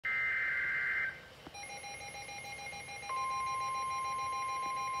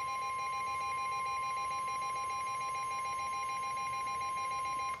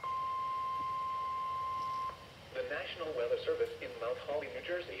National Weather Service in Mount Holly, New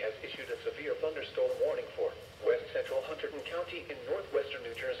Jersey has issued a severe thunderstorm warning for West Central Hunterdon County in northwestern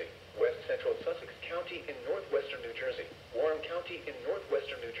New Jersey, West Central Sussex County in northwestern New Jersey, Warren County in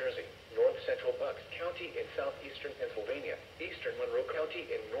northwestern New Jersey, North Central Bucks County in southeastern Pennsylvania, Eastern Monroe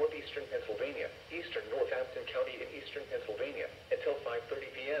County in northeastern Pennsylvania, Eastern Northampton County in eastern Pennsylvania, until 5:30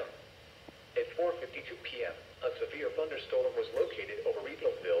 p.m. At 4:52 p.m., a severe thunderstorm was located over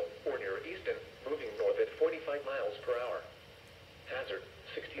Reedleville, or near Easton, moving north at 45 miles per hour. Hazard,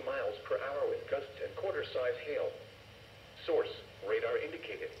 60 miles per hour with gusts and quarter-size hail. Source, radar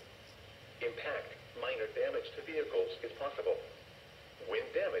indicated. Impact, minor damage to vehicles is possible. Wind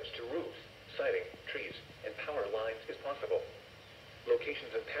damage to roofs, siding, trees, and power lines is possible.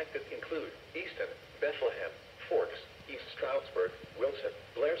 Locations impacted include Easton, Bethlehem, Forks, East Stroudsburg, Wilson,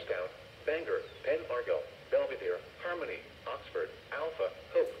 Blairstown, Bangor, Penn Argyll, Belvidere, Harmony, Oxford, Alpha,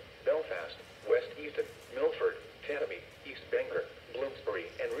 Hope, Belfast, West Easton, Milford, Chatham, East Bangor, Bloomsbury,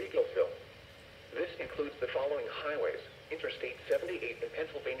 and Reedleville. This includes the following highways: Interstate 78 in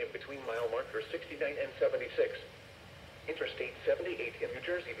Pennsylvania between mile markers 69 and 76. Interstate 78 in New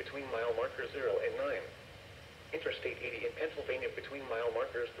Jersey between mile markers 0 and 9. Interstate 80 in Pennsylvania between mile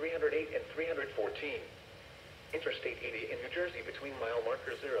markers 308 and 314. Interstate 80 in New Jersey between mile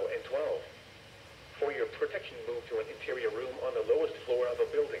markers 0 and 12. For your protection, move to an interior room on the lowest floor of a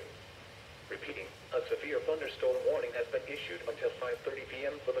building. Repeating, a severe thunderstorm warning has been issued until 5:30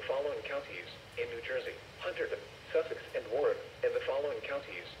 p.m. for the following counties in New Jersey: Hunterdon, Sussex, and Warren, and the following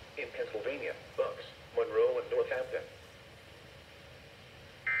counties in Pennsylvania: Bucks, Monroe, and Northampton.